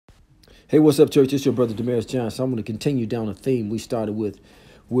Hey, what's up, church? It's your brother Damaris Johnson. I'm going to continue down a theme we started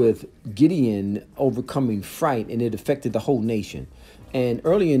with Gideon overcoming fright, and it affected the whole nation. And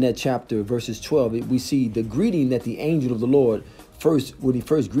early in that chapter, verses 12, we see the greeting that the angel of the Lord when he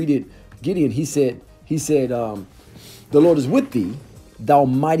first greeted Gideon, he said, the Lord is with thee, thou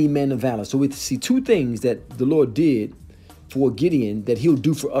mighty man of valor. So we see two things that the Lord did for Gideon that he'll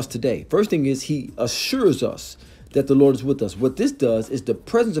do for us today. First thing is he assures us that the Lord is with us. What this does is the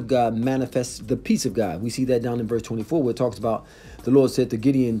presence of God manifests the peace of God. We see that down in verse 24 where it talks about the Lord said to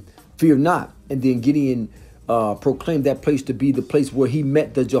Gideon, fear not. And then Gideon proclaimed that place to be the place where he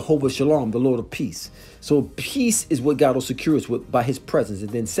met the Jehovah Shalom, the Lord of peace. So peace is what God will secure us with by his presence. And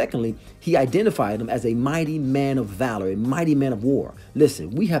then secondly, he identified him as a mighty man of valor, a mighty man of war.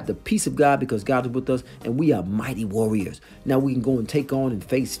 Listen, we have the peace of God because God is with us, and we are mighty warriors. Now we can go and take on and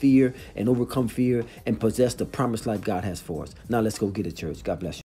face fear and overcome fear and possess the promised life God has for us. Now let's go get it, church. God bless you.